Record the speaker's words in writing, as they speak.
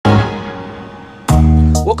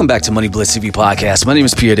Welcome back to Money Blitz TV Podcast. My name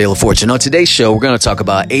is Pierre De La Fortune. On today's show, we're going to talk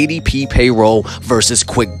about ADP payroll versus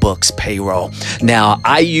QuickBooks payroll. Now,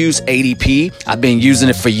 I use ADP. I've been using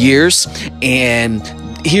it for years, and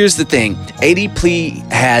here's the thing. ADP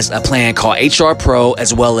has a plan called HR Pro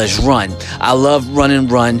as well as Run. I love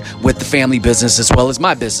Run with the family business as well as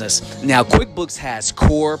my business. Now, QuickBooks has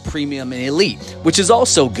Core, Premium, and Elite, which is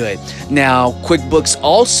also good. Now, QuickBooks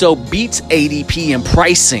also beats ADP in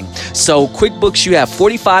pricing. So QuickBooks, you have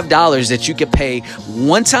 $45 that you can pay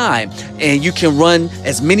one time, and you can run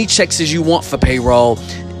as many checks as you want for payroll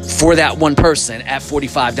for that one person at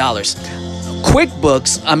 $45.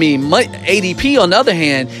 QuickBooks, ADP, on the other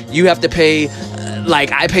hand, you have to pay,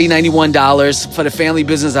 I pay $91. For the family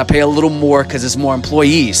business, I pay a little more because it's more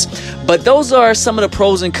employees. But those are some of the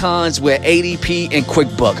pros and cons with ADP and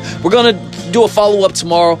QuickBooks. We're going to do a follow-up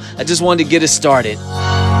tomorrow. I just wanted to get it started.